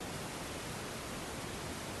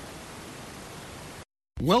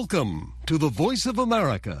Welcome to the Voice of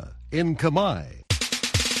America in Khmer.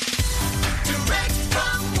 Direct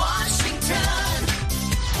from Washington,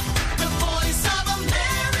 the Voice of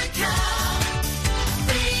America,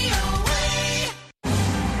 VOA.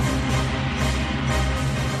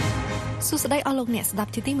 សួស្តីអស់លោកអ្នកស្ដា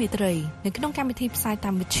ប់ជាទីមេត្រីនៅក្នុងកម្មវិធីផ្សាយតា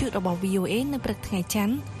មវិទ្យុរបស់ VOA នៅព្រឹកថ្ងៃច័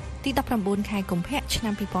ន្ទទី19ខែកុម្ភៈឆ្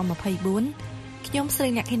នាំ2024ខ្ញុំស្រី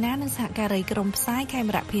អ្នកខេណានិងសហការីក្រុមផ្សាយខេម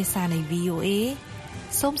រៈភាសានៃ VOA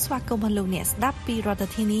សូមស្វាគមន៍លោកអ្នកស្ដាប់ពីរដ្ឋ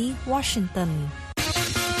ធានី Washington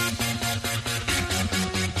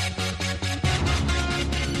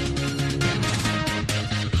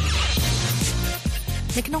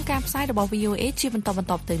នៅក្នុងការផ្សាយរបស់ VOA ជាបន្ត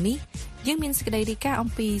ទៅនេះយើងមានសេចក្តីរាយការណ៍អំ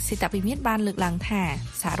ពីសេតវិមានបានលើកឡើងថា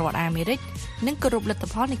សហរដ្ឋអាមេរិកនឹងគោរពលទ្ធ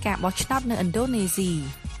ផលនៃការបោះឆ្នោតនៅឥណ្ឌូនេស៊ី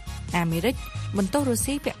អាមេរិកបន្ទោសរុស្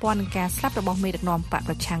ស៊ីពាក់ព័ន្ធនឹងការស្លាប់របស់មេដឹកនាំបក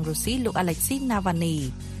ប្រឆាំងរុស្ស៊ីលោក Alexei Navalny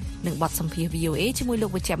និងបទសម្ភាសន៍ VOA ជាមួយលោ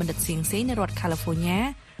កវិជ្ជបណ្ឌិតសៀងសេងនៅរដ្ឋ California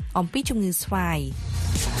អំពីជំងឺស្វាយ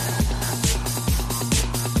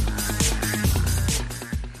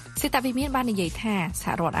សេតវិមានបាននិយាយថាស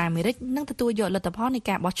ហរដ្ឋអាមេរិកនឹងទទួលយកលទ្ធផលនៃ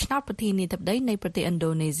ការបោះឆ្នោតប្រធានាធិបតីនៃប្រទេសឥណ្ឌូ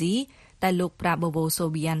នេស៊ីដែលលោក Prabowo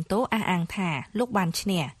Subianto អះអាងថាលោកបានឈ្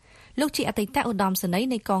នះលោកជាអតីតឧត្តមសេនីយ៍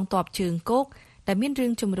នៃកងទ័ពជើងគោកដែលមានរឿ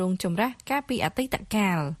ងជំរងចម្រាស់កាលពីអតីត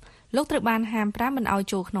កាលលោកត្រូវបានហាម5មិនឲ្យ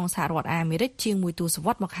ចូលក្នុងសហរដ្ឋអាមេរិកជាង1ទសវ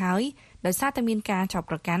ត្សរ៍មកហើយដោយសារតែមានការចោទ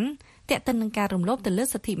ប្រកាន់ទាក់ទិននឹងការរំលោភទៅលើ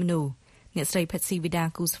សិទ្ធិមនុស្សអ្នកស្រីផេតស៊ីវីដា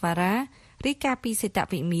គូស្វារ៉ារីកាពីសេត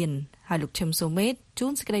វិមានហើយលោកឈឹមសូមេតជួ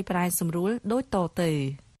នសេចក្តីប្រាយសម្រួលដូចតទៅ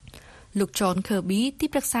លោក John Kirby ទី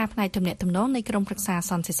ប្រឹក្សាផ្នែកទំនាក់ទំនងនៃក្រុមប្រឹក្សា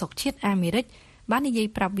សន្តិសុខជាតិអាមេរិកបាននិយាយ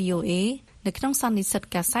ប្រាប់ VOA នៅក្នុងសន្និសីទ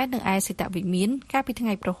កាសែតនៅឯសេតវិមានកាលពីថ្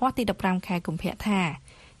ងៃប្រហ័សទី15ខែកុម្ភៈថា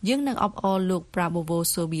យើងនឹងអបអរលោក Prabowo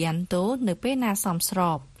Subianto នៅពេលណាសមស្រ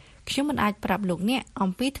បខ្ញុំមិនអាចប្រាប់លោកអ្នកអំ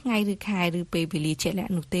ពីថ្ងៃឬខែឬពេលវេលាជាក់លា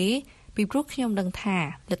ក់នោះទេពីព្រោះខ្ញុំដឹងថា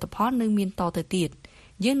លទ្ធផលនឹងមានតទៅទៀត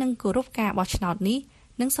យើងនឹងគោរពការបោះឆ្នោតនេះ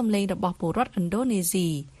និងសម្លេងរបស់ពលរដ្ឋឥណ្ឌូនេស៊ី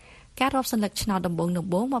ការរាប់សន្លឹកឆ្នោតដំបូ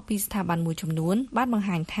ងមកពីស្ថាប័នមួយចំនួនបានបង្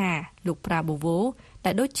ហាញថាលោក Prabowo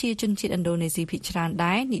ដែលដូចជាជនជាតិឥណ្ឌូនេស៊ីភាគច្រើន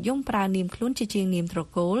ដែរនិយមប្រើនាមខ្លួនជាជាងនាមត្រ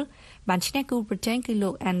កូលបានឈ្នះគូប្រជែងគឺលោ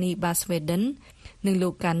ក Annie Baswedan និងលោ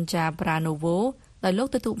ក Ganja Pranowo ដែលលោក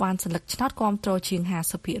ទទួលបានសន្លឹកឆ្នោតគាំទ្រជាង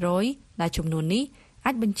 50% ដែលចំនួននេះ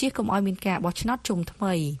អាចបញ្ជាកុំឲ្យមានការបោះឆ្នោតជុំថ្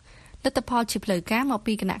មីលទ្ធផលជាផ្លូវការមក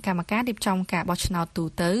ពីគណៈកម្មការរៀបចំការបោះឆ្នោតទូ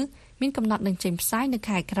ទៅមានកំណត់នឹងចេញផ្សាយនៅ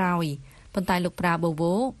ខែក្រោយប៉ុន្តែលោក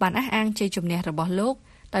Prabowo បានអះអាងជ័យជំនះរបស់លោក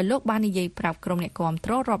ដោយលោកបាននិយាយប្រាប់ក្រុមអ្នកគាំទ្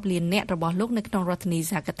ររាប់លានអ្នករបស់លោកនៅក្នុងរដ្ឋធានី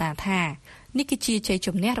ហ្សាកាតាថានេះគឺជាជ័យ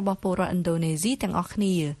ជំនះរបស់ពលរដ្ឋឥណ្ឌូនេស៊ីទាំងអស់គ្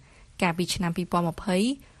នាកាលពីឆ្នាំ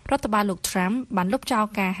2020រដ្ឋបាលលោក Trump បានលុបចោល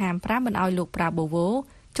ការហាម5មិនឲ្យលោក Prabowo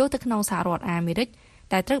ចូលទៅក្នុងសហរដ្ឋអាមេរិក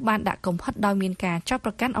តែត្រូវបានដាក់កំហិតដោយមានការចោទ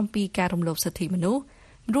ប្រកាន់អំពីការរំលោភសិទ្ធិមនុស្ស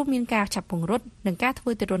រួមមានការចាប់ពង្រត់និងការធ្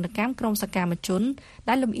វើទរណកម្មក្រុមសកម្មជន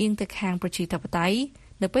ដែលលំអៀងទៅខាងប្រជាធិបតេយ្យ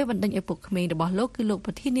នៅពេលបណ្ដេញឪពុកក្មេងរបស់លោកគឺលោក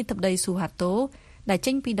ប្រធានាធិបតីស៊ូហាតូដែល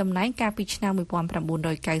ចេញពីតំណែងកាលពីឆ្នាំ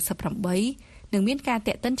1998និងមានការ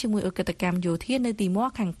តាក់ទិនជាមួយឧក្រិដ្ឋកម្មយោធានៅទីម៉័រ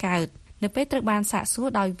ខាងកើតនៅពេលត្រូវបានសាកសួរ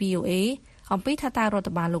ដោយ VOA អំពីថាតើរដ្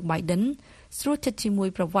ឋបាលលោក Biden ស្រួលចិត្តជាមួយ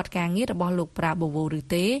ប្រវត្តិការងាររបស់លោក Prabowo ឬ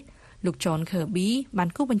ទេលោក John Kirby បាន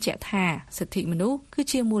គូបញ្ជាក់ថាសិទ្ធិមនុស្សគឺ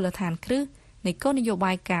ជាមូលដ្ឋានគ្រឹះនៃគោលនយោ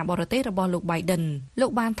បាយការបរទេសរបស់លោក Biden លោ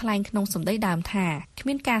កបានថ្លែងក្នុងសម្ដីដើមថាគ្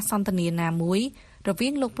មានការសន្ទនាណាមួយរវា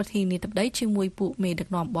ងលោកប្រធានាធិបតីជាមួយពួកមេដឹក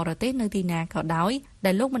នាំបរទេសនៅទីណាក៏ដោយ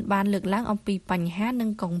ដែលលោកមិនបានលើកឡើងអំពីបញ្ហានិង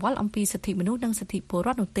កង្វល់អំពីសិទ្ធិមនុស្សនិងសិទ្ធិពលរ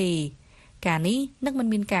ដ្ឋនោះទេការនេះនឹងមិន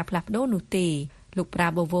មានការផ្លាស់ប្ដូរនោះទេលោក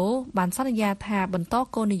Prabowo បានសន្យាថាបន្ត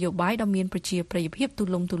គោលនយោបាយដ៏មានប្រជាប្រិយភាពទូ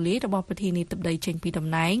លំទូលាយរបស់ប្រធានាធិបតីចេញពីតំ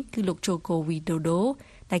ណែងគឺលោក Joko Widodo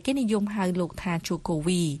ដែលគេនិយមហៅលោកថា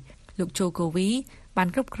Jokowi លោក Jokowi បាន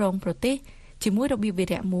គ្រប់គ្រងប្រទេសជាមួយរបៀបវា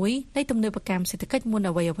រៈមួយនៃទំនើបកម្មសេដ្ឋកិច្ចមុន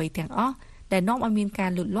អ្វីៗទាំងអស់ដែលនាំឲ្យមានការ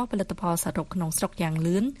លូតលាស់ផលិតផលសរុបក្នុងស្រុកយ៉ាង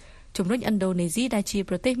លឿនជំរុញឥណ្ឌូនេស៊ីដែលជា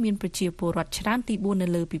ប្រទេសមានប្រជាពលរដ្ឋច្រើនទី4នៅ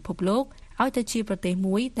លើពិភពលោកឲ្យទៅជាប្រទេស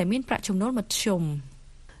មួយដែលមានប្រាក់ចំណូលមធ្យម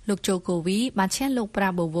លោក Jokowi បានឈ្នះលោក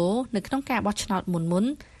Prabowo នៅក្នុងការបោះឆ្នោតមុន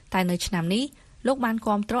តែនៅឆ្នាំនេះលោកបាន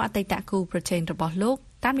គាំទ្រអតីតគូប្រជែងរបស់លោក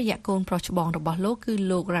តាមរយៈកូនប្រុសច្បងរបស់លោកគឺ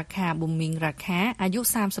លោក Rakha Buming Rakha អាយុ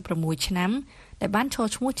36ឆ្នាំដែលបានឈរ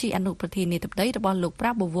ឈ្មោះជាអនុប្រធានាធិបតីរបស់លោក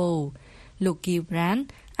Prabowo លោក Gibran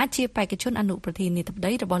អាចជាបេក្ខជនអនុប្រធានាធិប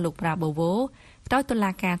តីរបស់លោក Prabowo ក្រោយតុ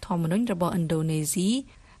លាការធម្មនុញ្ញរបស់ឥណ្ឌូនេស៊ី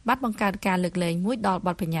បានបង្កើតការលើកលែងមួយដល់ប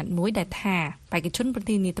ទបញ្ញត្តិមួយដែលថាបេក្ខជនប្រ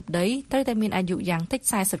ធានាធិបតីត្រូវតែមានអាយុយ៉ាងតិច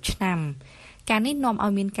40ឆ្នាំការនេះនាំឲ្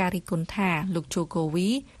យមានការរិះគន់ថាលោក Jokowi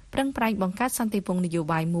ប្រឹងប្រែងបង្កើតសន្តិវង្សនយោ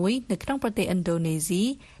បាយមួយនៅក្នុងប្រទេសឥណ្ឌូនេស៊ី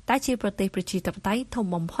ដែលជាប្រទេសប្រជាធិបតេយ្យធំ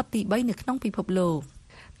បំផុតទី3នៅក្នុងពិភពលោក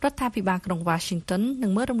រដ្ឋាភិបាលក្រុង Washington នឹ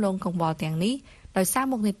ងមើលរំលងកង្វល់ទាំងនេះដោយសារ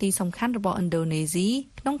មុខនីតិសំខាន់របស់ឥណ្ឌូនេស៊ី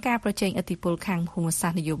ក្នុងការប្រជែងឥទ្ធិពលខាងភូមិសា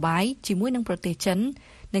ស្ត្រនយោបាយជាមួយនឹងប្រទេសចិន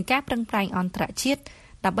និងការប្រឹងប្រែងអន្តរជាតិ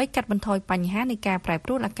ដើម្បីកាត់បន្ថយបញ្ហានៃការប្រែប្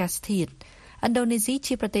រួលអាកាសធាតុឥណ្ឌូនេស៊ី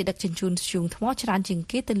ជាប្រទេសដឹកជញ្ជូនធ្យូងថ្មច្រើនជាង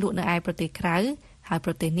គេទៅលក់នៅឯប្រទេសក្រៅហើយ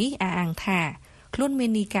ប្រទេសនេះអះអាងថាខ្លួនមា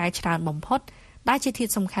ននីកាយច្រើនបំផុតដែលជាធា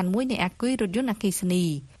តុសំខាន់មួយនៃអាគុយរថយន្តអគ្គិសនី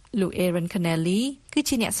លោក Aaron Connelly គឺ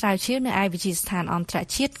ជាអ្នកស្រាវជ្រាវនៅឯវិទ្យាស្ថានអន្តរ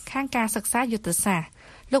ជាតិខាងការសិក្សាយុទ្ធសាស្ត្រ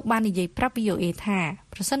លោកបាននិយាយប្រាប់ VOA ថា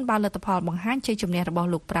ប្រសិនបើលទ្ធផលបង្ហាញជ័យជំនះរបស់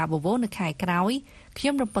លោកប្រាបូវូនៅខែក្រោយខ្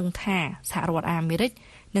ញុំរំពឹងថាសហរដ្ឋអាមេរិក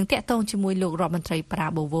នឹងតាក់ទងជាមួយលោករដ្ឋមន្ត្រីប្រា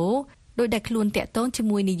បូវូដោយដែលខ្លួនតាក់ទងជា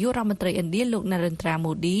មួយនាយករដ្ឋមន្ត្រីឥណ្ឌាលោក Narendra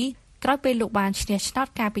Modi ក្រោយពេលលោកបានឈ្នះឆ្នោត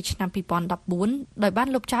កាលពីឆ្នាំ2014ដោយបាន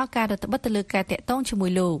លុបចោលការរដ្ឋបិទទៅលើការតាក់ទងជាមួ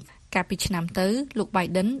យលោកកាលពីឆ្នាំទៅលោក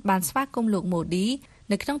Biden បានស្វាគមន៍លោក Modi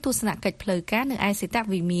នៅក្នុងទស្សនកិច្ចផ្លូវការនៅឯសេត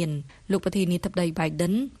វិមានលោកប្រធានាធិបតី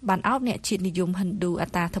Biden បានអោបអ្នកជាតិនិយមហិណ្ឌូអ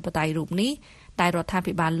ត្តាធិបតេយ្យរូបនេះតែរដ្ឋា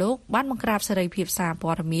ភិបាលលោកបានបង្ក្រាបសេរីភាពសារ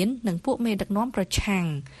ព័ត៌មាននិងពួកមេដឹកនាំប្រឆាំង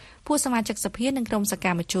ពួកសមាជិកសភានិងក្រុមសក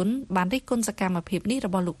ម្មជនបានរិះគន់សកម្មភាពនេះរ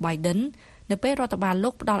បស់លោក Biden នៅពេលរដ្ឋបាលលោ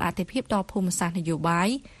កផ្ដល់អាទិភាពដល់ភូមិសាស្ត្រនយោបាយ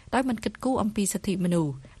ដោយមិនគិតគូរអំពីសិទ្ធិមនុស្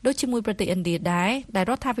សដូចជាមួយប្រទេសឥណ្ឌាដែល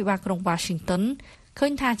រដ្ឋាភិបាលក្រុង Washington ឃើ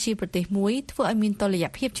ញថាជាប្រទេសមួយធ្វើឲ្យមានតុល្យ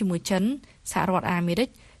ភាពជាមួយចិនសហរដ្ឋអាមេរិក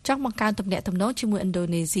ចង់បង្កើនទំនាក់ទំនងជាមួយឥណ្ឌូ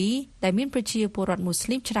នេស៊ីដែលមានប្រជាពលរដ្ឋមូស្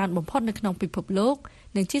លីមច្រើនបំផុតនៅក្នុងពិភពលោក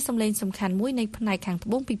និងជាសម្លេងសំខាន់មួយនៃផ្នែកខាងត្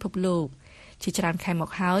បូងពិភពលោកជាច្រើនខែម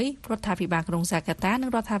កហើយរដ្ឋាភិបាលក្រុងហ្សាកាតានិ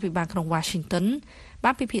ងរដ្ឋាភិបាលក្រុង Washington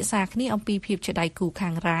បានពិភាក្សាគ្នាអំពីភាពជាដៃគូខា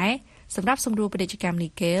ងរ៉ែសម្រាប់សម្រួលពាណិជ្ជកម្មនី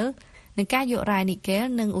កែលនិងការយករ៉ែនីកែល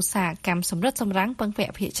និងឧស្សាហកម្មសម្រិតសម្រាំងពឹងពា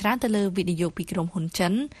ក់ភាគច្រើនទៅលើវិនិយោគពីក្រុមហ៊ុនចិ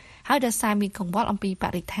នហើយដោយសារមានកង្វល់អំពីប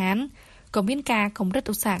រិស្ថានក៏មានការកម្រិត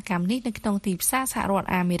ឧស្សាហកម្មនេះនៅក្នុងទីផ្សារសហរដ្ឋ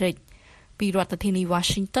អាមេរិកពីរដ្ឋធានី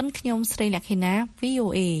Washington ខ្ញុំស្រីលក្ខិណា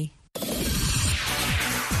VOA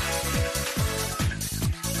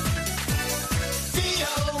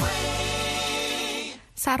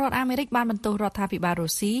សហរដ្ឋអាមេរិកបានបន្ទោសរដ្ឋាភិបាលរុ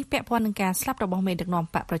ស្ស៊ីពាក់ព័ន្ធនឹងការស្លាប់របស់មេដឹកនាំ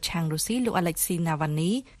បកប្រឆាំងរុស្ស៊ីលោក Alexei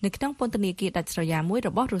Navalny នៅក្នុងពន្ធនាគារដាច់ស្រយាលមួយរ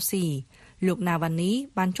បស់រុស្ស៊ីលោក Navalny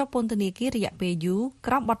បានជាប់ពន្ធនាគាររយៈពេលយូរ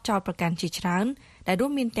ក្រោមបទចោទប្រកាន់ជាច្រើនដែលរួ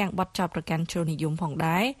មមានទាំងបទចោទប្រកាន់ជ្រុលនិយមផង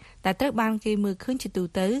ដែរតែត្រូវបានគេមើលឃើញជាទូ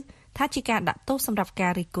ទៅថាជាការដាក់ទោសសម្រាប់កា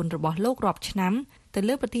ររិះគន់របស់លោករាប់ឆ្នាំទៅ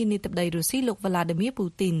លើប្រធានាធិបតីរុស្ស៊ីលោក Vladimir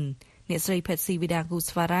Putin អ្នកស្រី Patsy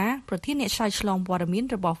Widakuswara ប្រធានអ្នកឆ្លើយឆ្លងព័ត៌មាន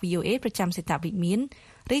របស់ VOA ប្រចាំសេតវិមាន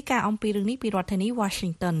រាយការណ៍អំពីរឿងនេះពីរដ្ឋធានី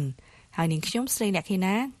Washington ហើយនាងខ្ញុំស្រីលក្ខិ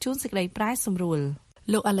ណាជួនសេចក្តីប្រាយសម្រួល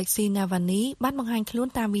លោក Alexei Navalny បានបង្ហាញខ្លួន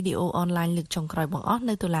តាមវីដេអូអនឡាញលើកចុងក្រោយបង្អស់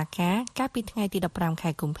នៅតុលាការកាលពីថ្ងៃទី15ខែ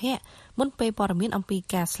កុម្ភៈមុនពេលព័ត៌មានអំពី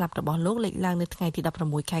ការស្លាប់របស់លោកលេចឡើងនៅថ្ងៃទី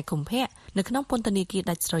16ខែកុម្ភៈនៅក្នុងពន្ធនាគារ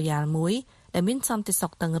ដាច់ស្រយាលមួយដែលមានសន្តិសុ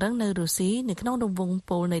ខតឹងរ៉ឹងនៅរុស្ស៊ីនៅក្នុងរង្វង់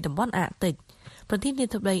ពលនៃតំបន់អាកតិចប្រធានា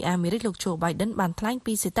ធិបតីអាមេរិកលោក Joe Biden បានថ្លែង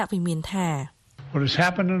ពីសេតវិមានថា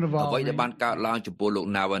អ្វីដែលបានកើតឡើងចំពោះលោក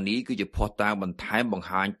Navalny គឺជាភស្តុតាងបន្ថែមបង្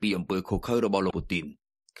ហាញពីអំពើឃោរឃៅរបស់លោក Putin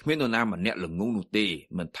គ្មាននរណាម្នាក់ល្ងងនោះទេ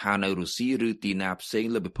មិនថានៅរុស្ស៊ីឬទីណាផ្សេង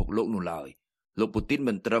លើពិភពលោកនោះឡើយលោក Putin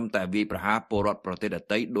មិនត្រឹមតែវាយប្រហារពលរដ្ឋប្រទេសដ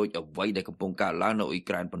ទៃដោយអ្វីដែលកំពុងកើតឡើងនៅអ៊ុយ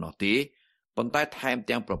ក្រែនប៉ុណ្ណោះទេប៉ុន្តែថែម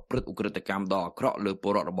ទាំងប្រព្រឹត្តឧក្រិដ្ឋកម្មដ៏អាក្រក់លើព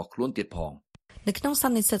លរដ្ឋរបស់ខ្លួនទៀតផងនៅក្នុងស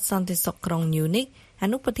ន្និសីទសន្តិសុខក្រុង Munich អ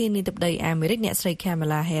នុប្រធានាធិបតីអាមេរិកអ្នកស្រី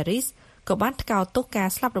Kamala Harris ក៏បានថ្កោលទោសការ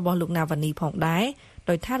ស្លាប់របស់លោក Navalny ផងដែរ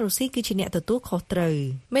ដោយថារុស្ស៊ីគឺជាអ្នកទទួលខុសត្រូវ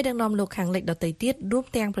មេដឹកនាំលោកខាងលិចដទៃទៀតរួម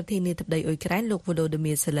ទាំងប្រធានាធិបតីអ៊ុយក្រែនលោក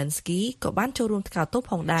Volodymyr Zelensky ក៏បានចូលរួមថ្កោលទោស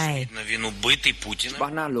ផងដែរច្បា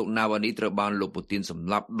ស់ណាស់លោក Navalny ត្រូវបានលោក Putin សម្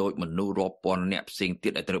លាប់ដោយមនុស្សរាប់ពាន់នាក់ផ្សេងទៀ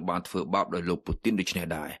តដែលត្រូវបានធ្វើបាបដោយលោក Putin ដូចនេះ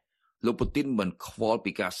ដែរលោក Putin មិនខ្វល់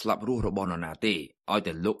ពីការស្លាប់រស់របស់នរណាទេឲ្យ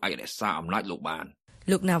តែលោកអាចរក្សាអំណាចលោកបាន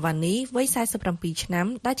លោក Navalny វ័យ47ឆ្នាំ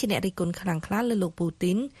ដែលជាអ្នករិះគន់ខ្លាំងក្លាលើលោក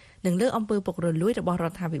Putin និងលើអំពើពុករលួយរបស់រ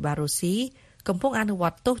ដ្ឋាភិបាលរុស្ស៊ីកំពុងអនុវ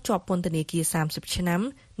ត្តទោសជាប់ពន្ធនាគារ30ឆ្នាំ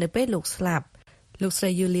នៅពេលលោកស្លាប់លោកស្រី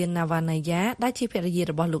Yulia Navalnaya ដែលជាភរិយា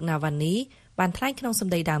របស់លោក Navalny បានថ្លែងក្នុងស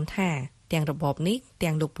ម្ដីដើមថាទាំងរបបនេះ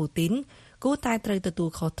ទាំងលោក Putin គួរតែត្រូវទទួល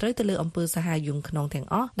ខុសត្រូវទៅលើអំពើសាហាវយង់ក្នុងទាំង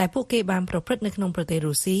អស់ដែលពួកគេបានប្រព្រឹត្តនៅក្នុងប្រទេស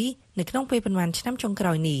រុស្ស៊ីនៅក្នុងពេលប៉ុន្មានឆ្នាំចុងក្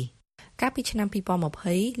រោយនេះកាលពីឆ្នាំ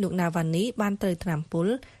2020លោក Navalny បានត្រូវត្រាំពុល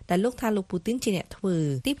ដែលលោកថាលោក Putin ជាអ្នកធ្វើ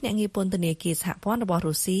ទីភ្នាក់ងារពន្ធនាគារសហព័ន្ធរបស់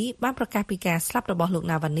រុស្ស៊ីបានប្រកាសពីការស្លាប់របស់លោក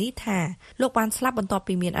Navalny ថាលោកបានស្លាប់បន្ទាប់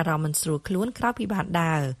ពីមានអារម្មណ៍មិនស្រួលខ្លួនក្រោយពីបាន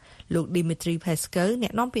ដើរលោក Dmitry Peskov អ្ន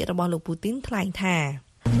កនាំពាក្យរបស់លោក Putin ថ្លែងថា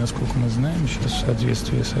Насколько мы знаем, сейчас в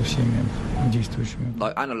соответствии со всеми действующими. ដោ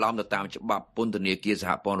យអនុលោមទៅតាមច្បាប់ពន្ធនាគារស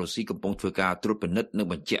ហព័ន្ធរុស្ស៊ីកំពុងធ្វើការត្រួតពិនិត្យនិង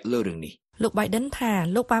បញ្ជាក់លើរឿងនេះ លោក Biden ថា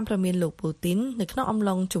លោកបានប្រមានលោកពូទីននៅក្នុងអំ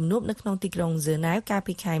ឡុងជំនួបនៅក្នុងទីក្រុងហ្សឺណែវកាល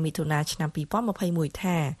ពីខែមិថុនាឆ្នាំ2021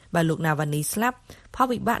ថាបើលោក Navalny ស្លាប់ផល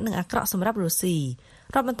វិបាកនឹងអាក្រក់សម្រាប់រុស្ស៊ីរ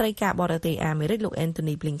ដ្ឋមន្ត្រីការបរទេសអាមេរិកលោក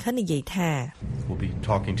Anthony Blinken និយាយថា We'll be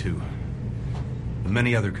talking to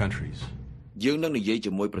many other countries. យើងនឹងនិយាយ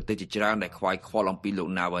ជាមួយប្រទេសជាច្រើនដែលខ្វាយខ្វល់អំពីលោក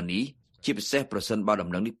Navalny ជាពិសេសប្រសិនបើដំ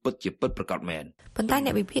ណឹងនេះពិតជាពិតប្រាកដមែន ប៉ុន្តែអ្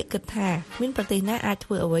នកវិភាគគិតថាគ្មានប្រទេសណាអាចធ្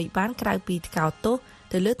វើអ្វីបានក្រៅពីថ្កោលទោស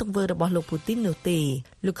ទៅលើទង្វើរបស់លោកពូទីននោះទេ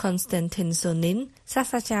លោក Konstantin Sonin សាស្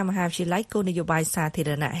ត្រាចារ្យមហាវិទ្យាល័យគោលនយោបាយសាធារ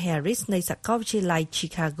ណៈ Harris នៃសាកលវិទ្យាល័យ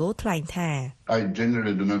Chicago ថ្លែងថា I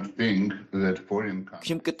generally do not think that foreign countries ខ្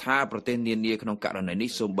ញុំគិតថាប្រទេសនានាក្នុងករណីនេះ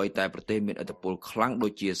សូម្បីតែប្រទេសមានឥទ្ធិពលខ្លាំងដូ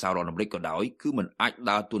ចជាសហរដ្ឋអាមេរិកក៏ដោយគឺមិនអាច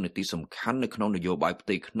ដើរតួនាទីសំខាន់នៅក្នុងនយោបាយផ្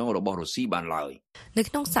ទៃក្នុងរបស់រុស្ស៊ីបានឡើយនៅ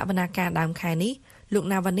ក្នុងសវនាការដើមខែនេះលោក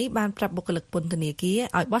Navalny បានប្រាប់បុគ្គលិកពន្ធនាគារ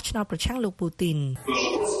ឲ្យបោះឆ្នោតប្រឆាំងលោកពូទីន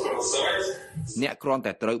អ្នកគ្រាន់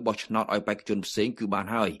តែត្រូវបោះឆ្នោតឲ្យបេក្ខជនផ្សេងគឺបាន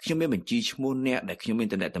ហើយខ្ញុំមានបញ្ជីឈ្មោះអ្នកដែលខ្ញុំមាន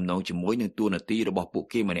តំណែងជាមួយនឹងតួនាទីរបស់ពួក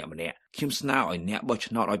គេម្នាក់ៗខ្ញុំស្នើឲ្យអ្នកបោះ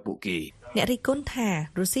ឆ្នោតឲ្យពួកគេអ្នករិះគន់ថា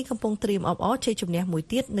រុស្ស៊ីកំពុងត្រៀមអបអរជ័យជំនះមួយ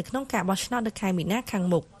ទៀតនៅក្នុងការបោះឆ្នោតនៅខែមីនាខាង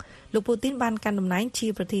មុខលោកពូទីនបានកាន់តំណែងជា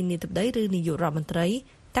ប្រធានាធិបតីឬនាយករដ្ឋមន្ត្រី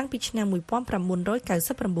តាំងពីឆ្នាំ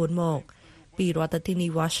1999មកពីរដ្ឋធានី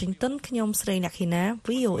Washington ខ្ញុំស្រីអ្នកខេណា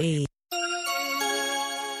VOA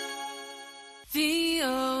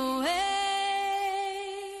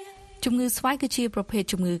ជំងឺស្វាយគឺជាប្រភេទ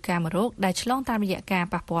ជំងឺកាមរោគដែលឆ្លងតាមរយៈការ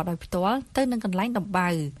ប៉ះពាល់ដោយផ្ទាល់ទៅនឹងកន្លែងដំបៅ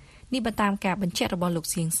នេះបើតាមការបញ្ជាក់របស់លោក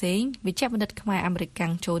សៀងសេងវិជ្ជបណ្ឌិតខ្មែរអាមេរិកកាំ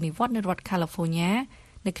ងចូលនិវត្តន៍នៅរដ្ឋ California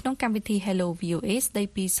នៅក្នុងកម្មវិធី Hello VOA ស្ដី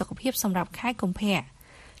ពីសុខភាពសម្រាប់ខែកុម្ភៈ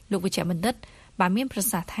លោកវិជ្ជបណ្ឌិតបានមានប្រ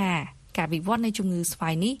សាសន៍ថាការវិវត្តនៃជំងឺស្វា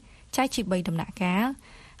យនេះចែកជា3ដំណាក់កាល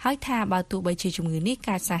ហើយថាបើទោះបីជាជំងឺនេះ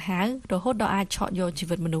កាចសាហាវរហូតដល់អាចឆក់យកជី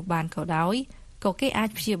វិតមនុស្សបានក៏ដោយក៏គេអាច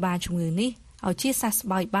ព្យាបាលជំងឺនេះឲ្យជាសះស្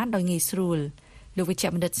បើយបានដោយងាយស្រួលលោកវិជ្ជ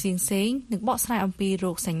បណ្ឌិតសៀងសេងនឹងបកស្រាយអំពី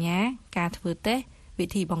រោគសញ្ញាការធ្វើតេស្តវិ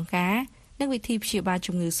ធីបង្ការនិងវិធីព្យាបាល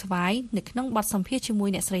ជំងឺស្វាយនៅក្នុងបទសម្ភាសន៍ជាមួយ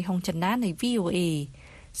អ្នកស្រីហុងចិន្តានៃ VOA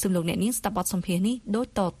សូមលោកអ្នកនាងស្ដាប់បទសម្ភាសន៍នេះដូច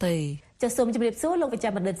តទៅចាសសូមជម្រាបសួរលោកវិជ្ជ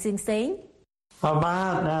បណ្ឌិតសៀងសេងបា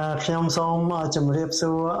ទខ្ញុំសូមជម្រាប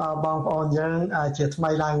សួរបងប្អូនយើងជាថ្មី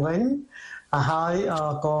ឡើងវិញហើយ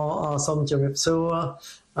ក៏សូមជម្រាបសួរ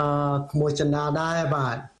ក្មួយចិន្តាដែរបា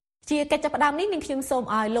ទជាកិច្ចចាប់ផ្ដើមនេះនឹងខ្ញុំសូម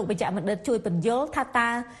ឲ្យលោកវិជ្ជបណ្ឌិតជួយពន្យល់ថាតើ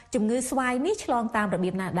ជំងឺស្វាយនេះឆ្លងតាមរបៀ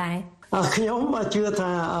បណាដែរខ្ញុំជឿ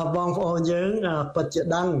ថាបងប្អូនយើងពិតជា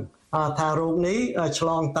ដឹងថារោគនេះឆ្ល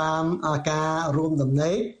ងតាមការរួមដំ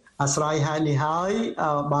ណេកអាស្រ័យហេតុនេះហើយ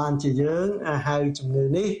បានជាយើងហៅជំងឺ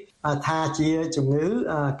នេះថាជាជំងឺ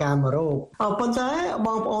កាមរោគប៉ុន្តែប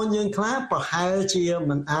ងប្អូនយើងខ្លះប្រហែលជា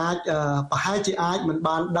មិនអាចមិន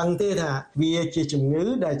បានដឹងទេថាវាជាជំងឺ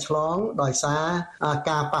ដែលឆ្លងដោយសារ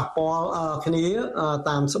ការប៉ះពាល់គ្នា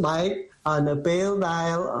តាមស្បែកនៅពេលដែ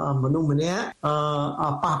លមនុស្សម្នាក់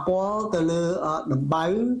ប៉ះពាល់ទៅលើដំបៅ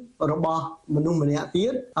របស់មនុស្សម្នាក់ទៀ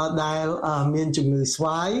តដែលមានជំងឺស្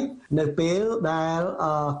វាយនៅពេលដែល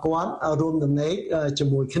គាត់រួមដំណេកជា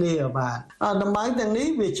មួយគ្នាបាទដំបៅទាំងនេះ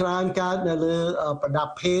វាច្រើនកើតនៅលើប្រដា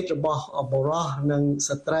ប់ភេទរបស់បុរសនិង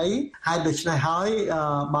ស្ត្រីហើយដូច្នេះហើយ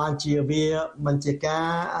បានជាវាមិនជាការ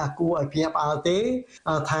គួរឲ្យភ្ញាក់ផ្អើលទេ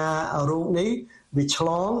ថារោគនេះវាឆ្ល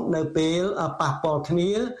ងនៅពេលប៉ះពាល់គ្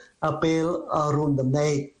នាពេលរួមដំណេ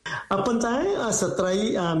កប៉ុន្តែស្ត្រី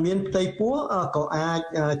មានផ្ទៃពោះក៏អាច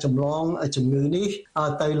ចម្លងជំងឺនេះ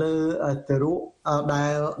ទៅលើទារកដែ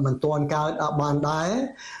លមិនទាន់កើតបានដែរ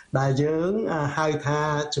ដែលយើងហៅថា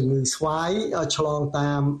ជំងឺស្វាយឆ្ល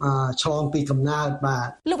ងពីកំណើតបាទ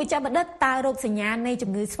លោកវិជ្ជបណ្ឌិតតើរោគសញ្ញានៃជំ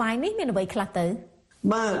ងឺស្វាយនេះមានអ្វីខ្លះទៅ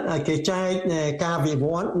បាទគេចែកការវិវ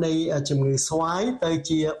ត្តនៃជំងឺស្វាយទៅ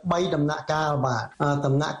ជា3ដំណាក់កាលបាទ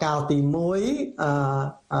ដំណាក់កាលទី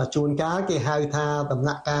1ជួនកាលគេហៅថាដំ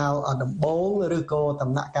ណាក់កាលដំបូងឬក៏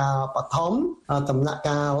ដំណាក់កាលបឋមដំណាក់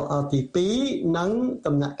កាលទី2និង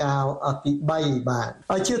ដំណាក់កាលទី3បាទ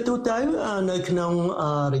ជាទូទៅនៅក្នុង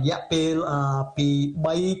រយៈពេលពី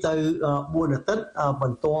3ទៅ4អាទិត្យប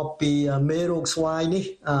ន្ទាប់ពីមេរោគស្វាយនេះ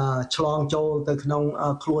ឆ្លងចូលទៅក្នុង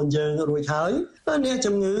ខ្លួនយើងរួចហើយអ្នក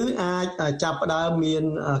ជំងឺអាចចាប់ផ្ដើមមាន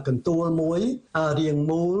កន្ទួលមួយរាង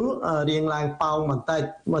មូលរាងឡើងប៉ោងបន្តិច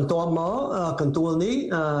បន្ទាប់មកកន្ទួលនេះ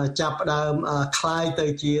ចាប់ផ្ដើមคล้ายទៅ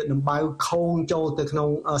ជាដំបៅខូងចូលទៅក្នុង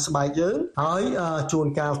ស្បែកយើងហើយជួន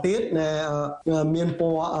កាលទៀតមានព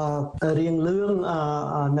ណ៌រាងលឿង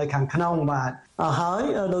នៅខាងក្នុងបាទហើយ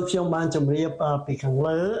ដូចខ្ញុំបានជម្រាបពីខាង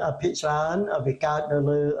លើភាគច្រើនវាកើតនៅ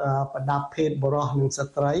លើប្រដាប់ភេទបុរសនិងស្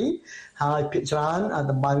ត្រីហើយភាគច្រើន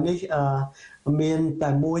ដំបៅនេះ មានតែ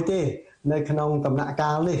មួយទេនៅក្នុងដំណាក់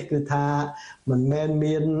កាលនេះគឺថាមិនមែន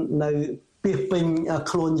មាននៅពីពេញ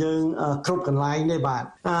ខ្លួនយើងគ្រប់កន្លែងទេបាទ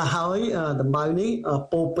ហើយដំបៅនេះ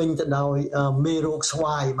ពោពេញទៅដោយមេរោគស្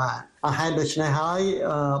វាយបាទហេតុដូច្នេះហើយ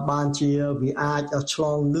បានជាវាអាចឆ្ល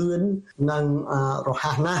ងលឿននិងរ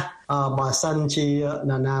ហ័សណាស់បើសិនជា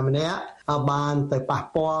នរណាម្នាក់បានទៅប៉ះ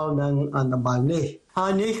ពាល់នឹងដំបៅនេះហើ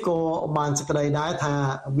យនេះក៏បានសេចក្តីដែរថា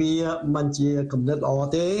វាមិនជាគំនិតល្អ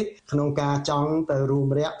ទេក្នុងការចង់ទៅរួម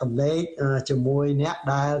រយៈទំនេរជាមួយអ្នក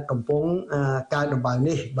ដែលកំពុងកើតដំបៅ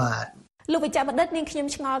នេះបាទលោកវិជ្ជបណ្ឌិតនាងខ្ញុំ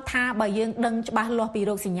ឆ្ងល់ថាបើយើងដឹងច្បាស់លាស់ពី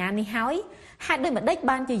រោគសញ្ញានេះហើយហេតុដូចម្តេច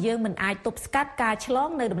បានជាយើងមិនអាចទប់ស្កាត់ការឆ្លង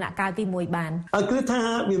នៅដំណាក់កាលទី1បានគឺថា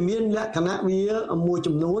វាមានលក្ខណៈវាមួយ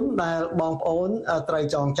ចំនួនដែលបងប្អូនត្រូវ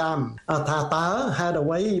ចងចាំថាតើហេតុអ្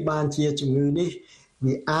វីបានជាជំងឺនេះ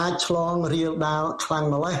វាអាចឆ្លងរាលដាលខ្លាំង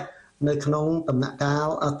ម្ល៉េះនៅក្នុងដំណាក់កាល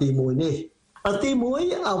ទី1នេះទី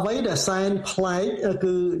1អ្វីដែលសែនប្លែក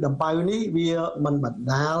គឺដំបៅនេះវាមិនបណ្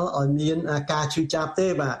ដាលឲ្យមានការឈឺចាប់ទេ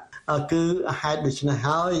បាទគឺហេតុដូច្នេះ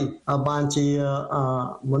ហើយបានជា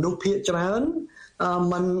មនុស្សភាគច្រើន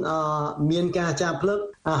มันមានការចាប់ភ្លឹក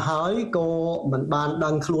ហើយក៏មិនបានដឹ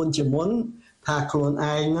ងខ្លួនជាមុនថាខ្លួន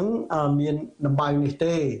ឯងហ្នឹងមានដំបៅនេះ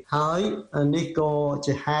ទេហើយនេះក៏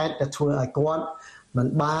ជាហេតុដែលធ្វើឲ្យគាត់មិន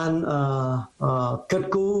បានគិត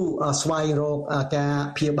គូរស្វែងរកការ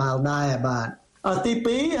ព្យាបាលដែរបាទទី2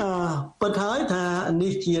ពិតហើយថា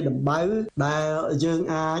នេះជាដំបៅដែលយើង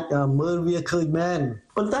អាចមើលវាឃើញមែន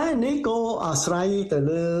ប៉ុន្តែនេះក៏អាស្រ័យទៅ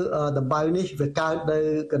លើដំបៅនេះវាកើតនៅ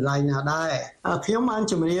កន្លែងណាដែរខ្ញុំបាន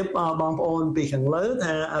ជម្រាបបងប្អូនពីខាងលើ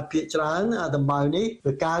ថាភាគច្រើនដំបៅនេះ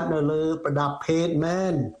វាកើតនៅលើប្រដាប់ភេទមែ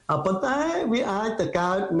នប៉ុន្តែវាអាចទៅ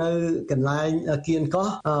កើតនៅកន្លែងគៀនកោះ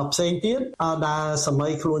ផ្សេងទៀតដែលសម័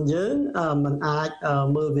យខ្លួនយើងมันអាច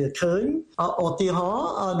មើលវាឃើញឧទាហរណ៍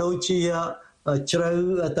ដូចជាជ្រៅ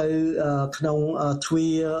ទៅក្នុងទ្វា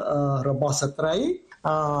ររបស់ស្ត្រី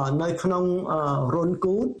នៅក្នុងរន្ធ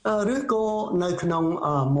គូតឬក៏នៅក្នុង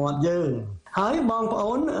មាត់យើងហើយបងប្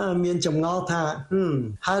អូនមានចម្ងល់ថា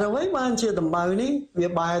ហើយអ្វីបានជាដំបៅនេះវា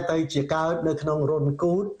បែរទៅជាកើតនៅក្នុងរន្ធ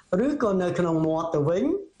គូតឬក៏នៅក្នុងមាត់ទៅវិញ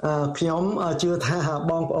ខ្ញុំជឿថា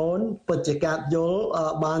បងប្អូនពិតជាកាត់យល់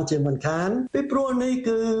បានជាមិនខានពីព្រោះនេះ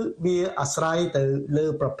គឺវាអាស្រ័យទៅលើ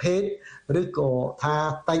ប្រភេទឬក៏ថា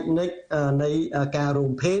តិចនិចនៃការរួ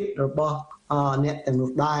មភេទរបស់អ្នកទាំងនោះ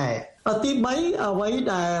ដែរទី3អ្វី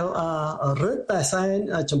ដែលរឹតតែសែន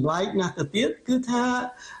ចម្លែកណាស់ទៅទៀតគឺថា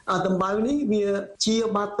ដំបៅនេះវាជា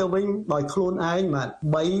បាត់ទៅវិញដោយខ្លួនឯងបាទ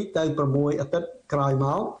3ទៅ6អាទិត្យក្រោយម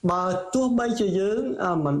កបើទោះបីជាយើង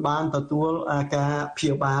មិនបានទទួលការព្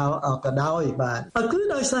យាបាលក៏ដោយបាទគឺ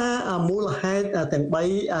ដោយសារមូលហេតុទាំង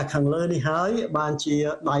3ខាងលើនេះហើយបានជា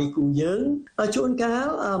ដៃគូយើងជួនកាល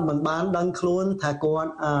មិនបានដឹងខ្លួនថាគា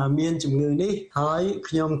ត់មានជំងឺនេះហើយ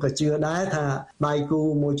ខ្ញុំក៏ជឿដែរថាដៃគូ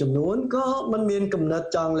មួយចំនួនក៏មិនមានគំនិត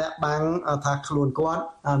ចង់លាក់បាំងថាខ្លួនគាត់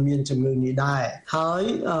មានជំងឺនេះដែរហើយ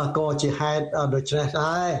ក៏ជាហេតុដូចនេះ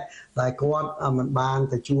ដែរដែលគាត់មិនបាន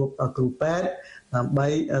ទៅជួបគ្រូពេទ្យដើម្បី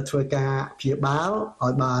ធ្វើការព្យាបាល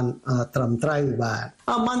ឲ្យបានត្រឹមត្រូវបាទ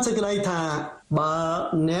បានសេចក្តីថាបើ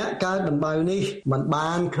អ្នកកើតដំបៅនេះមិន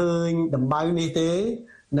បានឃើញដំបៅនេះទេ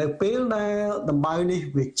នៅពេលដែលដំបៅនេះ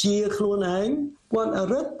វាជាខ្លួនឯងគាត់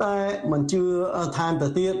រឹតតែមិនជឿឋានទៅ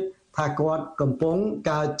ទៀតថាគាត់កំពុង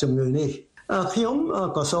កើតជំងឺនេះខ្ញុំ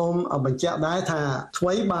ក៏សូមបញ្ជាក់ដែរថាអ្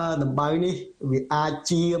វីបើដំបៅនេះវាអាច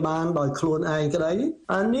ជាបានដោយខ្លួនឯងក្តី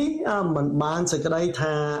នេះមិនបានសេចក្តី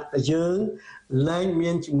ថាយើងលែង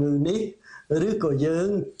មានជំងឺនេះឬក៏យើង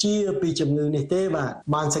ជាពីជំងឺនេះទេបាទ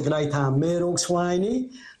បានសេចក្តីថាមេរោគស្វាយនេះ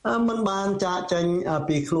มันបានចាកចេញ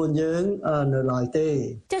ពីខ្លួនយើងនៅឡើយទេ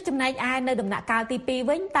ចុះចំណែកឯនៅដំណាក់កាលទី2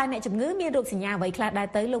វិញតើអ្នកជំងឺមានរោគសញ្ញាអ្វីខ្លះដែរ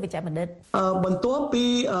ទៅលោកវិជ្ជបណ្ឌិតបន្ទាប់ពី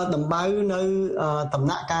ដំបៅនៅដំ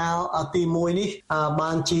ណាក់កាលទី1នេះ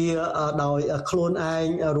បានជាដោយខ្លួនឯង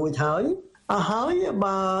រួចហើយ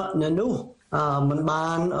បើអ្នកនោះមិនបា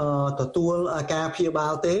នទទួលការព្យាបា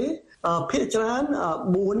លទេភាគច្រើន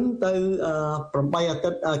4ទៅ8អាទិ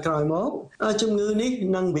ត្យក្រោយមកជំងឺនេះ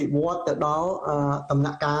នឹងវិវត្តទៅដល់ដំ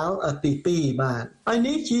ណាក់កាលទី2បាទហើយ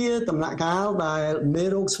នេះជាដំណាក់កាលដែលមេ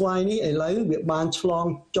រោគស្វាយនេះឥឡូវវាបានឆ្លង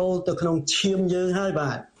ចូលទៅក្នុងឈាមយើងហើយ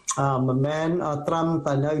បាទមិនមែនត្រឹម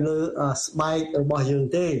តែនៅលើស្បែករបស់យើង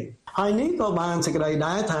ទេហើយនេះក៏បានសេចក្តី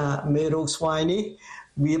ដែរថាមេរោគស្វាយនេះ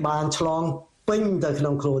វាបានឆ្លងពេញទៅក្នុ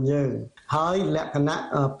ងខ្លួនយើងហើយលក្ខណៈ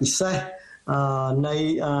ពិសេសនៃ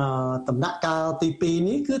ដំណាក់កាលទី2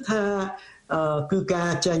នេះគឺថាគឺការ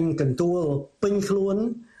ចេញកន្ទួលពេញខ្លួន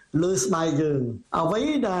លើស្បែកយើងអ្វី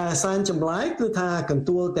ដែលសែនចម្លែកគឺថាកន្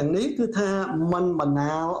ទួលទាំងនេះគឺថាมันបណ្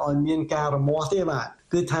ដាលឲ្យមានការរមាស់ទេបាទ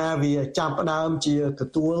គឺថាវាចាប់ផ្ដើមជាក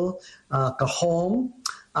ន្ទួលក្រហម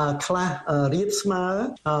ខ្លះរៀបស្មើ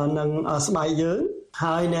នឹងស្បែកយើង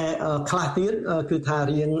ហើយណែខ្លះទៀតគឺថា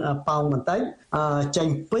រៀងប៉ោងបន្តិចចេញ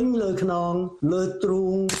ពេញលើខ្នងលើទ្រូ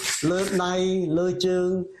ងលើដៃលើជើង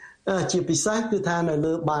ជាពិសេសគឺថានៅ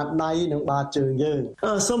លើបាតដៃនិងបាតជើងយើង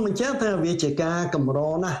សូមបញ្ជាក់ថាវាជាការកម្រ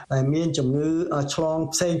ណាស់តែមានជំងឺឆ្លង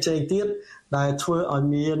ផ្សេងទៀតដែលធ្វើឲ្យ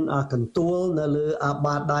មានកន្ទួលនៅលើ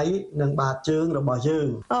បាតដៃនិងបាតជើងរបស់យើង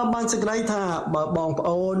បានសេចក្តីថាបើបងប្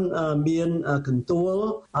អូនមានកន្ទួល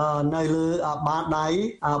នៅលើបាតដៃ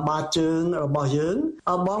បាតជើងរបស់យើង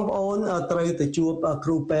បងប្អូនត្រូវទៅជួបគ្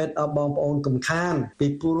រូពេទ្យបងប្អូនកុំខានពី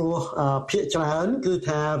ព្រោះភាគច្រើនគឺ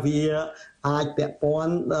ថាវាអាចពាក់ព័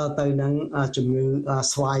ន្ធទៅនឹងជំងឺ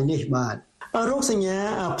ស្វាយនេះបាទរោគសញ្ញា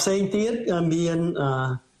ផ្សេងទៀតមាន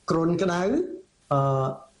គ្រុនក្តៅ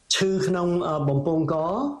ឈឺក្នុងបំពង់ក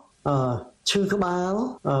ឈឺក្បាល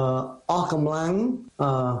អស់កម្លាំង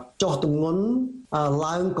ចុះទម្ងន់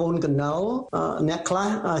ឡើងកូនកណ្ដោអ្នកខ្លះ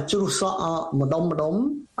ជ្រុះសក់ម្ដុំ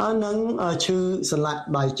និងឈឺសន្លាក់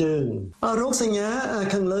ដៃជើងរោគសញ្ញា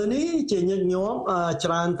ខាងលើនេះជាញឹកញាប់ច្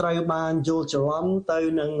រើនត្រូវបានយល់ច្រឡំទៅ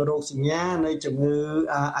នឹងរោគសញ្ញានៃជំងឺ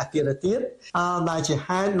អាគីរទៀតដែលជា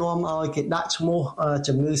ហេតុនាំឲ្យគេដាក់ឈ្មោះ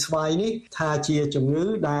ជំងឺស្វាយនេះថាជាជំងឺ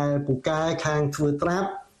ដែលពូកែខាងធ្វើត្រាប់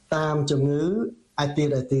តាមជំងឺអាគី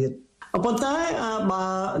រទៀតប៉ុន្តែបើ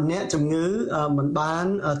អ្នកជំងឺមិនបាន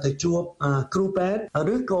ទៅជួបគ្រូពេទ្យ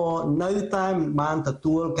ឬក៏នៅតែមិនបានទ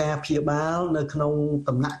ទួលការព្យាបាលនៅក្នុង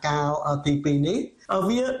ដំណាក់កាលទី2នេះ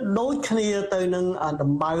វាដូចគ្នាទៅនឹង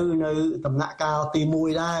ដំបៅនៅដំណាក់កាលទី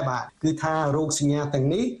1ដែរបាទគឺថារោគសញ្ញាទាំង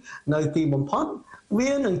នេះនៅទីបំផុត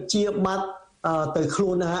វានឹងជាបាត់ទៅខ្លួ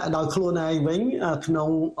នដោយខ្លួនឯងវិញក្នុង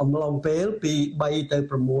អំឡុងពេលពី3ទៅ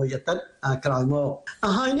6អាទិត្យក្រោយមក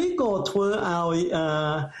ហើយនេះក៏ធ្វើឲ្យ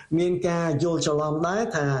មានការយល់ច្រឡំដែរ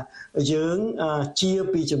ថាយើងជា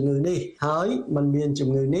ពីជំងឺនេះហើយมันមានជំ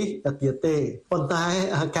ងឺនេះទៀតទេប៉ុន្តែ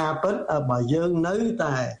ការពិតបើយើងនៅ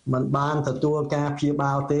តែមិនបានទទួលការព្យា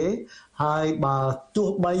បាលទេហើយបើទោះ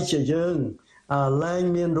បីជាយើងលែង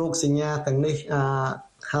មានរោគសញ្ញាទាំងនេះ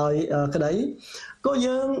ហើយក្តីក៏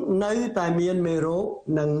យើងនៅតែមានមេរោគ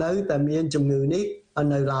និងនៅតែមានជំងឺនេះ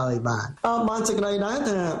នៅឡើយបាទបានសេចក្តីដែរ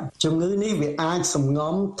ថាជំងឺនេះវាអាចសម្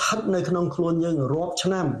ងំស្ថិតនៅក្នុងខ្លួនយើងរាប់ឆ្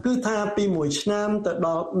នាំគឺថាពី1ឆ្នាំទៅដ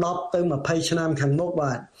ល់10ទៅ20ឆ្នាំខាងមុខ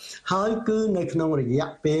បាទហើយគឺនៅក្នុងរយៈ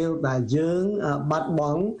ពេលដែលយើងបាត់ប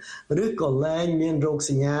ង់ឬក៏លែងមានរោគ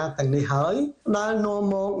សញ្ញាទាំងនេះហើយដែលនាំ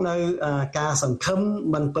មកនៅការសង្ឃឹម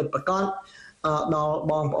មិនពិតប្រាកដដល់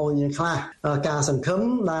បងប្អូនយើងខ្លះការសង្ឃឹម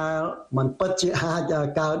ដែលมันពិតជាអាច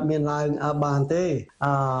កើតមានឡើងបានទេ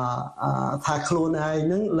ថាខ្លួនឯង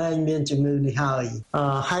នឹងលែងមានជំងឺនេះហើយ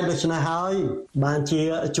ហេតុដូច្នេះហើយបានជា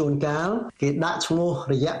ជួនកាលគេដាក់ឈ្មោះ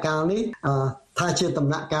រយៈកាលនេះថាជាដំ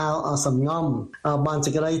ណាក់កាលសំងំបានសេ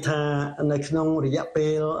ចក្តីថានៅក្នុងរយៈពេ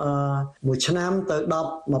ល1ឆ្នាំទៅ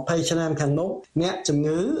10 20ឆ្នាំខាងមុខអ្នកជំ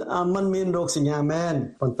ងឺมันមានរោគសញ្ញាមែន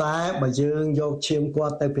ប៉ុន្តែបើយើងយកឈាមគា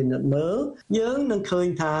ត់ទៅពិនិត្យមើលយើងនឹងឃើញ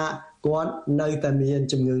ថាគាត់នៅតែមាន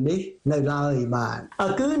ជំងឺនេះនៅឡើយបាទ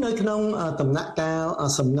គឺនៅក្នុងដំណាក់កាល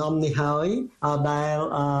សំងំនេះហើយដែល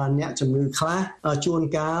អ្នកជំងឺខ្លះជួន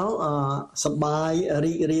កាលសប្បាយ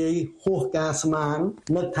រីករាយហួសការស្មាន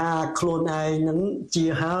នឹកថាខ្លួនឯងនឹងជា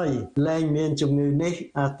ហើយលែងមានជំងឺនេះ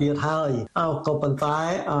ទៀតហើយក៏ប៉ុន្តែ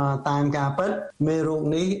តាមការពិតមេរោគ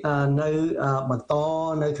នេះនៅបន្ត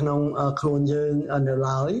នៅក្នុងខ្លួនយើងនៅ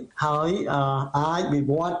ឡើយហើយអាចវិ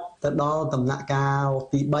វត្តទៅដល់ដំណាក់កាល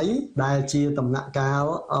ទី3ដែលជាដំណាក់កាល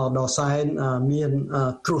ដ៏សែនមាន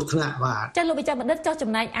គ្រោះថ្នាក់បាទចា៎លោកវិជ្ជបណ្ឌិតចុះ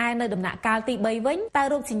ចំណែកឯនៅដំណាក់កាលទី3វិញតើ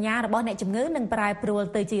រោគសញ្ញារបស់អ្នកជំងឺនឹងប្រែប្រួល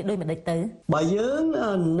ទៅជាដូចម្តេចទៅបើយើង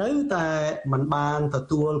នៅតែមិនបានទ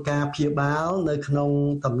ទួលការព្យាបាលនៅក្នុង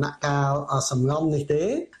ដំណាក់កាលសំងំនេះទេ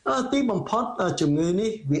ទីបំផុតជំងឺ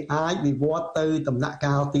នេះវាអាចវិវត្តទៅដំណាក់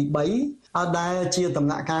កាលទី3ដែលជាដំ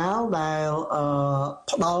ណាក់កាលដែល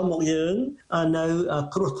ផ្ដល់មកយើងនៅ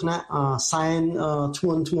គ្រោះថ្នាក់សែនធ្ង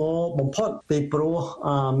ន់ធ្ងរបំផុតពីព្រោះ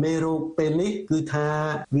មេរោគពេលនេះគឺថា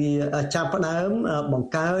វាចាប់ផ្ដើមបង្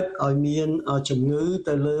កើតឲ្យមានជំងឺ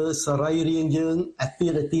ទៅលើសរីរាង្គយើង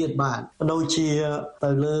ទៀតបាទដូចជាទៅ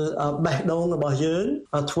លើបេះដូងរបស់យើង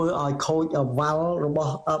ធ្វើឲ្យខូចវ៉ាល់រប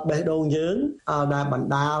ស់បេះដូងយើងដែលបណ្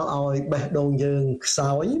ដាលឲ្យបេះដូងយើងខ្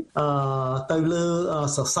សោយទៅលើ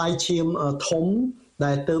សរសៃឈាមធំ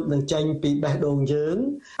ដែលទើបនឹងចេញពីបេះដូងយើង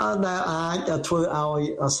ដែលអាចធ្វើឲ្យ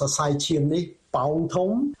សរសៃឈាមនេះប៉ោងធំ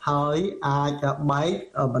ហើយអាចបែក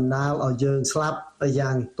បណ្ដាលឲ្យយើងស្លាប់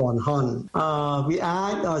យ៉ាងទាន់ហន់វាអា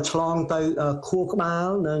ចឆ្លងទៅខួរក្បាល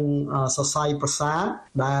និងសរសៃប្រសាទ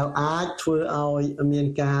ដែលអាចធ្វើឲ្យមាន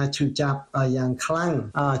ការឈឺចាប់យ៉ាងខ្លាំង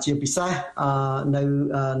ជាពិសេសនៅ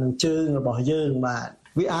នឹងជើងរបស់យើងបាទ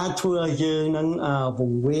វាអាចធ្វើឲ្យយើងនឹងវ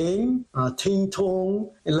ង្វេងធីងធង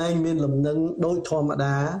លែងមានលំនឹងដូចធម្ម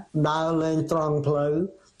តាដើរលែងត្រង់ផ្លូវ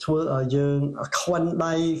ធ្វើឲ្យយើងខ្វិន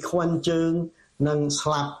ដៃខ្វិនជើងនិងស្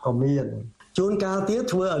លាប់ក៏មានជួនកាលទៀត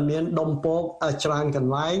ធ្វើឲ្យមានដុំពកច្រើនក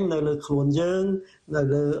ន្លែងនៅលើខ្លួនយើងនៅ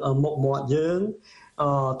លើមុខមាត់យើង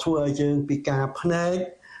ធ្វើឲ្យយើងពិការភ្នែក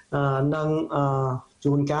និង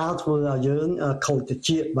ជួនកាលធ្វើឲ្យយើងខូចត្រ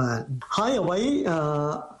ចៀកបាទហើយអ្វី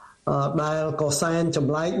ដែលក៏សែនច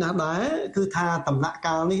ម្លែកណាស់ដែរគឺថាដំណាក់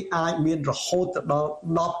កាលនេះអាចមានរហូតដល់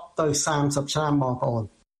10ទៅ30ឆ្នាំបងប្អូន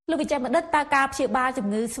លោកវិជ្ជបណ្ឌិតតើការព្យាបាលជំ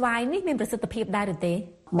ងឺស្វាយនេះមានប្រសិទ្ធភាពដែរឬទេ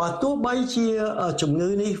បើទោះបីជាជំងឺ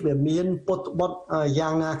នេះវាមានពុតបុតយ៉ា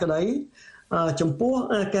ងណាក្តីចំពោះ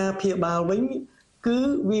ការព្យាបាលវិញគឺ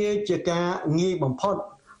វាជាការងាយបំផុត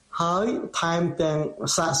ហើយថែមទាំង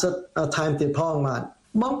ស័ក្តិសិទ្ធិថែមទៀតផងបាទ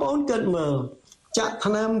បងប្អូនគិតមើលចាក់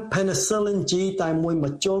ថ្នាំ penicillin G តែមួយម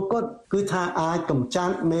កចូលគាត់គឺថាអាចកម្ចា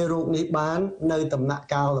ត់មេរោគនេះបាននៅដំណាក់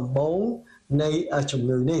កាលដំបូងនៃជំ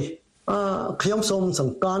ងឺនេះខ្ញុំសូមស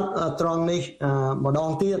ង្កត់ត្រង់នេះម្ដង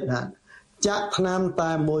ទៀតណាចាក់ថ្នាំ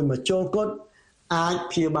តែមួយមកចូលគាត់អាច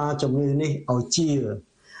ព្យាបាលជំងឺនេះឲ្យជា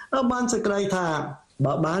បានសេចក្តីថា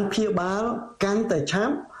បើបានព្យាបាលកាន់តែឆា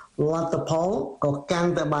ប់លទ្ធផលក៏កា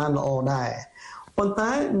ន់តែបានល្អដែរប៉ុន្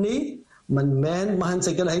តែនេះមិនមែនបាន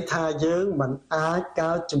សេចក្តីថាយើងមិនអាច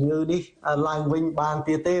កើតជំងឺនេះឡើងវិញបាន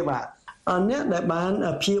ទៀតទេបាទអ្នកដែលបាន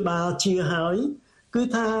ព្យាបាលជាហើយគឺ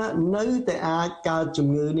ថានៅតែអាចកើតជំ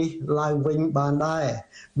ងឺនេះឡើងវិញបានដែរ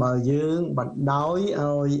បើយើងបណ្ដោយ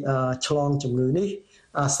ឲ្យឆ្លងជំងឺនេះ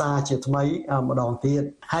សារជាថ្មីម្ដងទៀត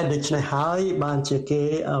ហើយដូច្នេះហើយបានជាគេ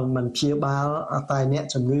មិនព្យាបាលតែអ្នក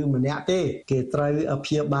ជំងឺម្នាក់ទេគេត្រូវ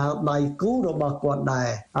ព្យាបាលដៃគូរបស់គាត់ដែរ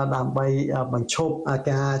ដើម្បីបញ្ឈប់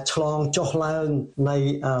ការឆ្លងចុះឡើងនៃ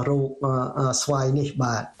រោគស្វាយនេះ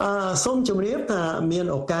បាទសូមជម្រាបថាមាន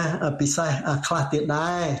ឱកាសពិសេសខ្លះទៀត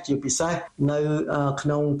ដែរជាពិសេសនៅក្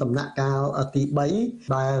នុងដំណាក់កាលទី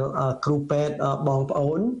3ដែលគ្រូពេទ្យបងប្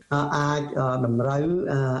អូនអាចតម្រូវ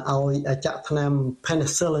ឲ្យចាក់ថ្នាំ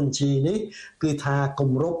penicillin G នេះគឺថាគ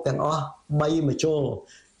ម្រប់ទាំងអស់3មកចូល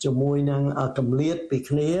ជាមួយនឹងកម្លៀតពី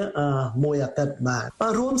គ្នាមួយអាទិត្យបាទ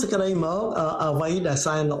រួមសេចក្តីមកអ្វីដែល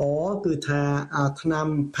សែនល្អគឺថាថ្នាំ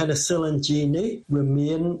penicillin G នេះវា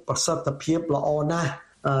មានប្រសិទ្ធភាពល្អណាស់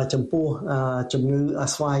ចំពោះជំងឺ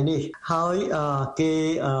ស្វាយនេះហើយគេ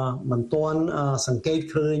មិនទាន់សង្កេត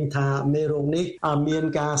ឃើញថាមេរោគនេះមាន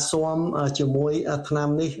ការស៊ាំជាមួយថ្នាំ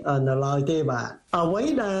នេះនៅឡើយទេបាទអ្វី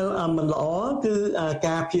ដែលមិនល្អគឺ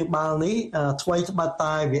ការព្យាបាលនេះថ្មីត្បិត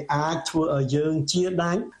តែវាអាចធ្វើឲ្យយើងជា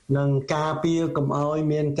ដាច់និងការពារកុំឲ្យ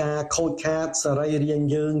មានការខូចខាតសរីរាង្គ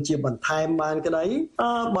យើងជាបន្ថែមបានក្តី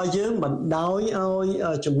បើយើងមិនដោយឲ្យ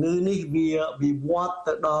ជំងឺនេះវាវិវត្ត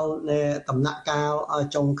ទៅដល់ដំណាក់កាល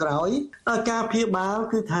ចុងក្រោយការព្យាបាល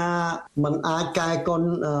គឺថាมันអាចកែកុន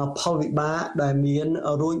ផលវិបាកដែលមាន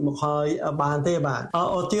រួចមកហើយបានទេបាទ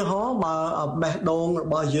ឧទាហរណ៍បើបេះដូងរ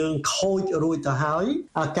បស់យើងខូចរួចទៅហើយ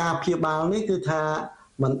ការព្យាបាលនេះគឺថា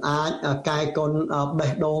มันអាចកែកុន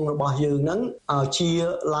បេះដូងរបស់យើងនឹងជា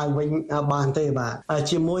ឡើងវិញបានទេបាទ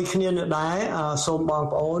ជាមួយគ្នានេះដែរសូមបង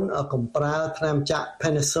ប្អូនកុំប្រើថ្នាំចាក់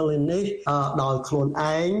penicillin នេះដោយខ្លួន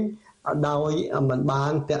ឯងដោយមិនបា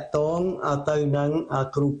នតាក់ទងទៅនឹង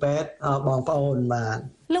គ្រូពេទ្យបងប្អូនបាទ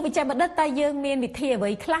លោកវិជ្ជបណ្ឌិតតើយើងមានវិធីអ្វី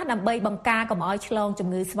ខ្លះដើម្បីបង្ការកុំឲ្យឆ្លងជំ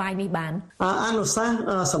ងឺស្វាយនេះបានអនុសាសន៍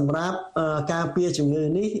សម្រាប់ការពារជំងឺ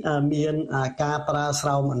នេះមានការប្រើស្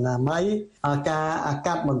រោមអនាម័យការ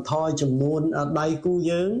កាត់បន្ថយចំនួនដៃគូ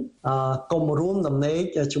យើងកុំរួមដំណេក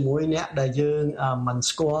ជាមួយអ្នកដែលយើងមិន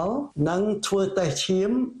ស្គាល់និងធ្វើតេស្តឈាម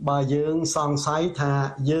បើយើងសង្ស័យថា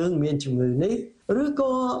យើងមានជំងឺនេះឬ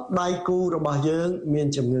ក៏ដៃគូរបស់យើងមាន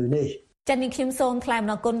ជំងឺនេះចា៎នាងខ្ញុំសូមថ្លែងអំ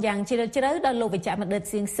ណរគុណយ៉ាងជ្រាលជ្រៅដល់លោកវិជ្ជបណ្ឌិត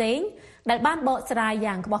សៀងសេងដែលបានបកស្រាយ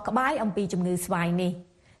យ៉ាងក្បោះក្បាយអំពីជំងឺស្វាយនេះ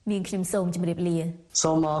នាងខ្ញុំសូមជម្រាបលា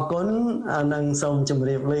សូមអរគុណនិងសូមជម្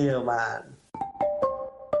រាបលាបាទ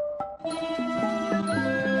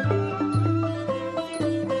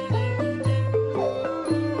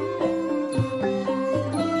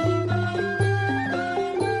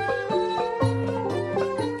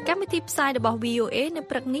កម្មវិធីផ្សាយរបស់ VOA នៅ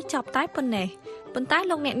ព្រឹកនេះចប់តែប៉ុណ្ណេះប៉ុន្តែ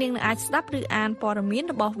លោកអ្នកនាងនឹងអាចស្ដាប់ឬអានព័ត៌មាន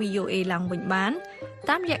របស់ VOA ឡើងវិញបាន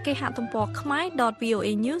តាមរយៈគេហទំព័រ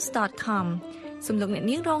khmer.voanews.com សូមលោកអ្នក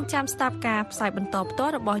នាងរងចាំស្ដាប់ការផ្សាយបន្តផ្ទា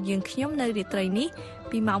ល់របស់យើងខ្ញុំនៅរាត្រីនេះ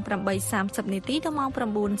ពីម៉ោង 8:30 នាទីដល់ម៉ោង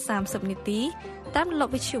 9:30 នាទីតាមរលក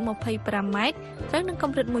វិទ្យុ 25 ម៉ែត្រត្រូវនឹងក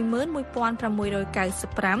ម្រិត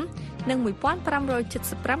 11695 និង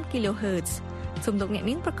 1575 kHz សូមលោកអ្នក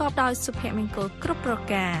នាងប្រកបដោយសុភមង្គលគ្រប់ប្រ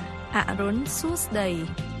ការអរុនសួស្ដី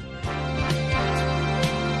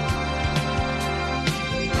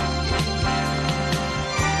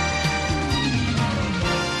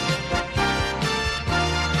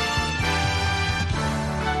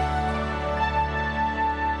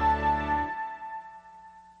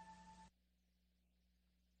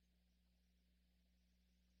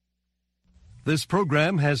This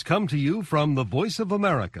program has come to you from the Voice of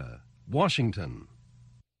America, Washington.